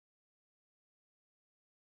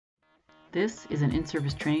This is an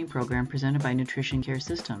in-service training program presented by Nutrition Care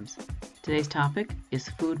Systems. Today's topic is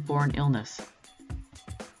foodborne illness.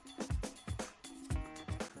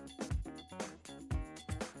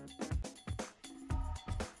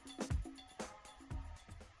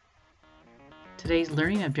 Today's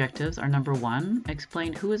learning objectives are number 1,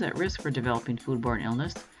 explain who is at risk for developing foodborne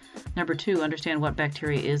illness. Number 2, understand what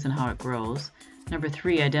bacteria is and how it grows. Number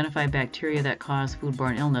 3, identify bacteria that cause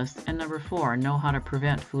foodborne illness. And number 4, know how to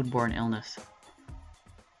prevent foodborne illness.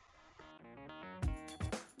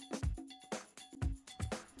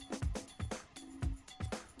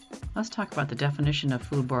 Let's talk about the definition of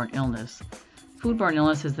foodborne illness. Foodborne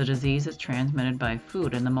illness is the disease that's transmitted by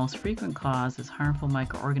food, and the most frequent cause is harmful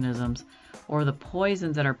microorganisms or the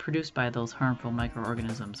poisons that are produced by those harmful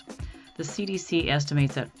microorganisms. The CDC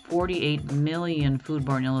estimates that 48 million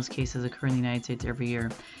foodborne illness cases occur in the United States every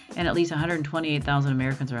year, and at least 128,000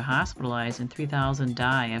 Americans are hospitalized and 3,000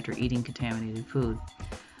 die after eating contaminated food.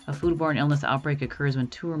 A foodborne illness outbreak occurs when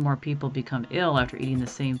 2 or more people become ill after eating the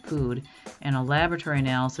same food, and a laboratory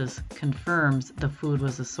analysis confirms the food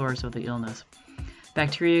was the source of the illness.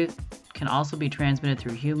 Bacteria can also be transmitted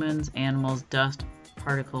through humans, animals, dust,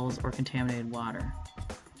 particles, or contaminated water.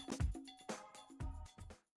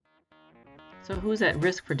 So who's at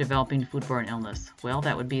risk for developing foodborne illness? Well,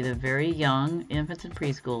 that would be the very young, infants and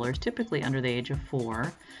preschoolers, typically under the age of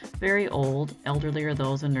 4. Very old, elderly, or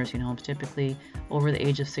those in nursing homes, typically over the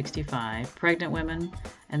age of 65. Pregnant women,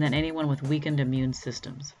 and then anyone with weakened immune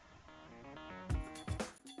systems.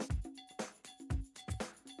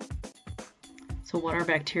 So what are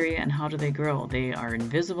bacteria and how do they grow? They are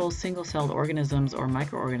invisible, single-celled organisms or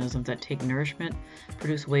microorganisms that take nourishment,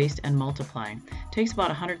 produce waste, and multiply. It takes about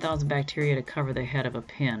 100,000 bacteria to cover the head of a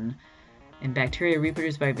pin. And bacteria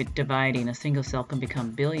reproduce by dividing. A single cell can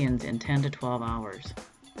become billions in 10 to 12 hours.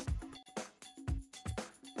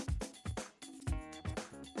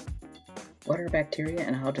 What are bacteria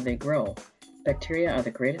and how do they grow? Bacteria are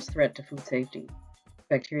the greatest threat to food safety.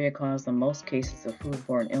 Bacteria cause the most cases of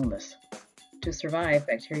foodborne illness. To survive,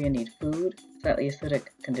 bacteria need food, slightly acidic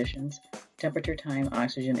conditions, temperature, time,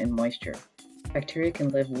 oxygen, and moisture. Bacteria can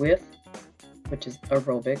live with, which is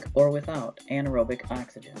aerobic, or without anaerobic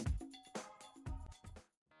oxygen.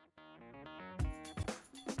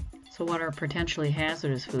 So what are potentially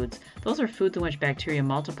hazardous foods? Those are foods in which bacteria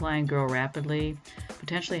multiply and grow rapidly.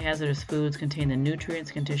 Potentially hazardous foods contain the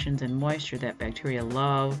nutrients, conditions, and moisture that bacteria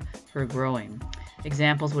love for growing.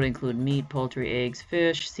 Examples would include meat, poultry, eggs,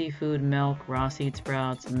 fish, seafood, milk, raw seed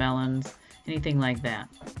sprouts, melons, anything like that.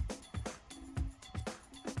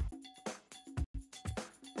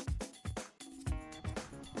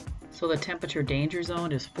 So the temperature danger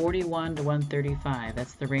zone is 41 to 135.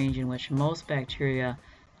 That's the range in which most bacteria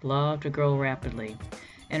love to grow rapidly.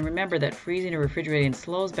 And remember that freezing or refrigerating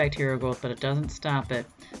slows bacterial growth, but it doesn't stop it.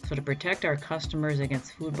 So to protect our customers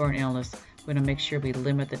against foodborne illness, we're going to make sure we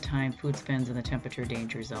limit the time food spends in the temperature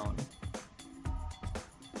danger zone.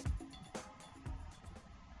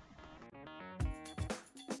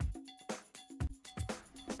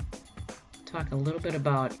 Talk a little bit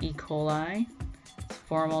about E. coli. Its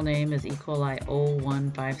formal name is E. coli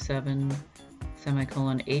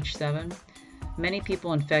 0157:H7. Many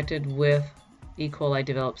people infected with E. coli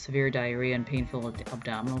develop severe diarrhea and painful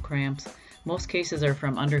abdominal cramps. Most cases are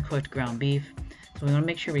from undercooked ground beef. So we want to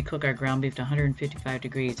make sure we cook our ground beef to 155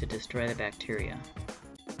 degrees to destroy the bacteria.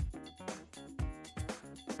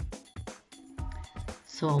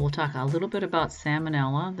 So we'll talk a little bit about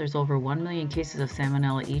salmonella. There's over 1 million cases of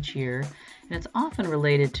salmonella each year, and it's often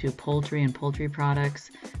related to poultry and poultry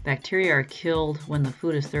products. Bacteria are killed when the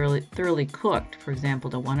food is thoroughly cooked, for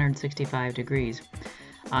example, to 165 degrees.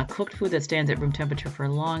 Cooked food that stands at room temperature for a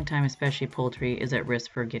long time, especially poultry, is at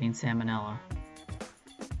risk for getting salmonella.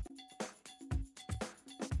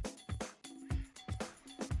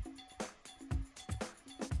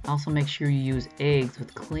 Also make sure you use eggs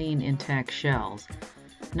with clean, intact shells.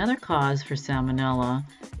 Another cause for salmonella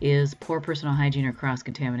is poor personal hygiene or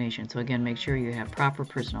cross-contamination. So again, make sure you have proper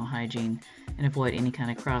personal hygiene and avoid any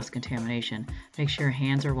kind of cross-contamination. Make sure your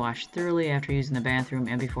hands are washed thoroughly after using the bathroom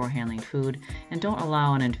and before handling food, and don't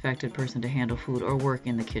allow an infected person to handle food or work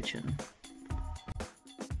in the kitchen.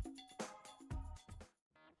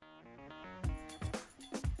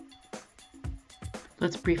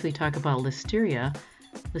 Let's briefly talk about listeria.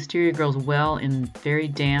 Listeria grows well in very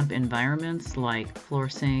damp environments like floor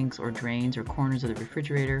sinks or drains or corners of the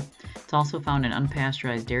refrigerator. It's also found in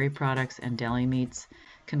unpasteurized dairy products and deli meats.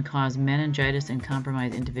 Can cause meningitis in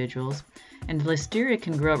compromised individuals. And listeria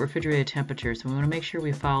can grow at refrigerated temperatures, so we want to make sure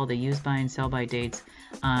we follow the use by and sell by dates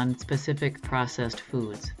on specific processed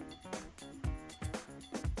foods.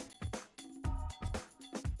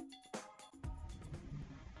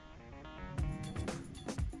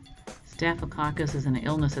 Staphylococcus is an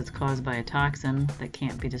illness that's caused by a toxin that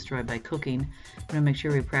can't be destroyed by cooking. We want to make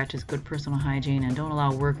sure we practice good personal hygiene and don't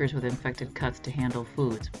allow workers with infected cuts to handle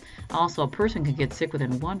foods. Also, a person can get sick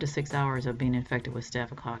within 1 to 6 hours of being infected with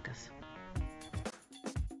Staphylococcus.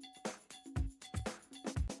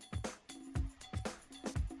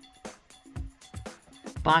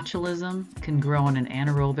 Botulism can grow in an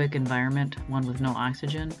anaerobic environment, one with no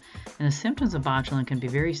oxygen, and the symptoms of botulism can be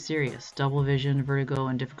very serious: double vision, vertigo,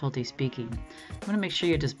 and difficulty speaking. You want to make sure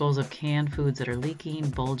you dispose of canned foods that are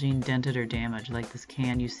leaking, bulging, dented, or damaged, like this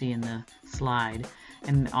can you see in the slide,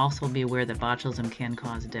 and also be aware that botulism can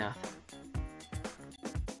cause death.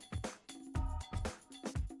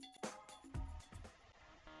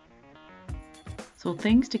 So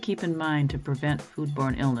things to keep in mind to prevent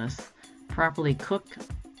foodborne illness: properly cook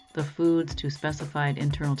the foods to specified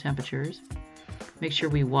internal temperatures. Make sure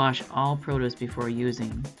we wash all produce before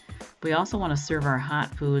using. We also want to serve our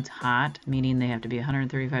hot foods hot, meaning they have to be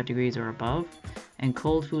 135 degrees or above, and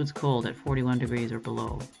cold foods cold at 41 degrees or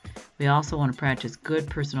below. We also want to practice good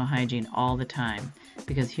personal hygiene all the time,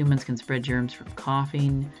 because humans can spread germs from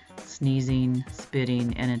coughing, sneezing,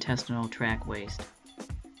 spitting, and intestinal tract waste.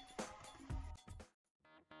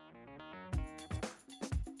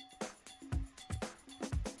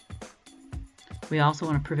 We also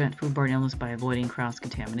want to prevent foodborne illness by avoiding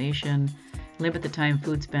cross-contamination, limit the time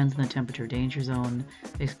food spends in the temperature danger zone,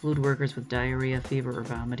 exclude workers with diarrhea, fever, or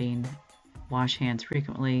vomiting, wash hands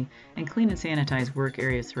frequently, and clean and sanitize work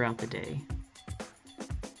areas throughout the day.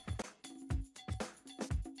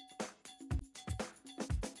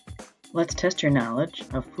 Let's test your knowledge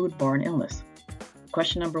of foodborne illness.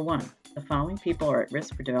 Question number 1. The following people are at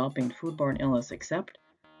risk for developing foodborne illness except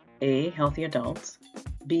A. Healthy adults,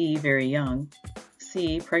 B. Very young,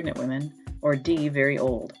 C. Pregnant women, or D. Very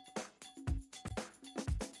old.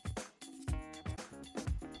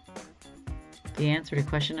 The answer to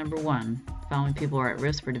question number 1, the following people are at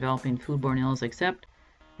risk for developing foodborne illness except,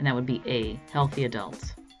 and that would be A. Healthy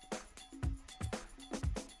adults.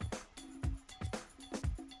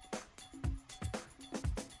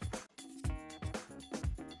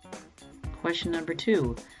 Question number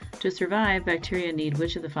 2. To survive, bacteria need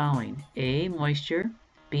which of the following? A. Moisture,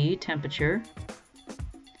 B. Temperature,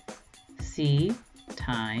 C.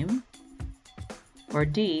 Time, or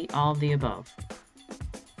D. All of the above.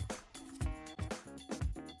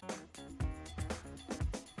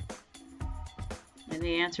 And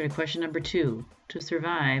the answer to question number 2, to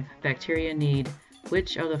survive, bacteria need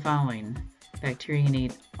which of the following? Bacteria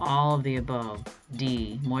need all of the above.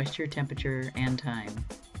 D. Moisture, temperature, and time.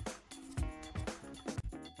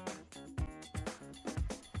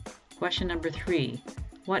 Question number 3.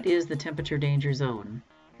 What is the temperature danger zone?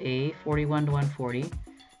 A. 41 to 140,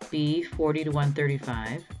 B. 40 to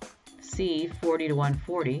 135, C. 40 to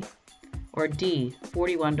 140, or D.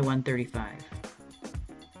 41 to 135.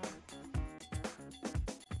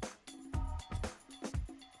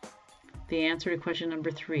 The answer to question number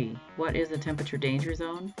 3, what is the temperature danger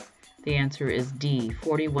zone? The answer is D.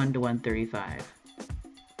 41 to 135.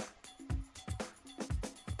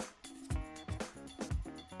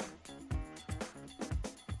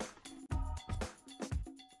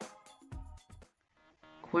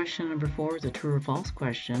 Question number 4 is a true or false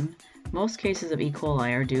question. Most cases of E.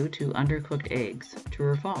 coli are due to undercooked eggs. True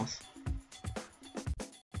or false?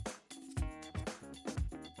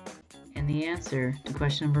 And the answer to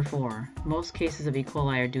question number 4, most cases of E.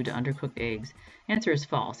 coli are due to undercooked eggs. Answer is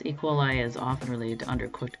false. E. coli is often related to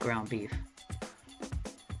undercooked ground beef.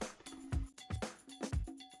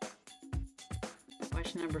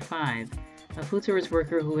 Question number 5. A food service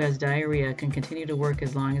worker who has diarrhea can continue to work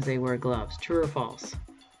as long as they wear gloves. True or false?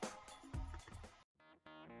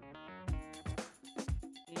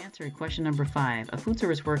 The answer to question number 5. A food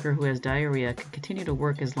service worker who has diarrhea can continue to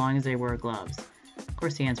work as long as they wear gloves. Of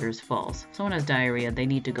course, the answer is false. If someone has diarrhea, they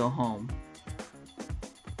need to go home.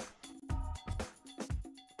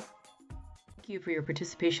 Thank you for your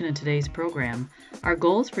participation in today's program. Our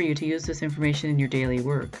goal is for you to use this information in your daily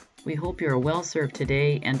work. We hope you are well served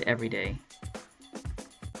today and every day.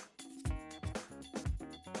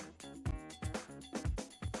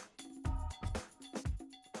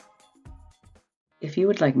 If you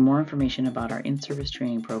would like more information about our in-service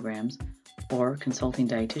training programs or consulting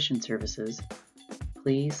dietitian services,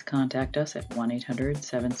 please contact us at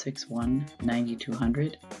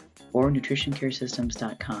 1-800-761-9200 or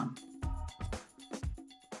nutritioncaresystems.com.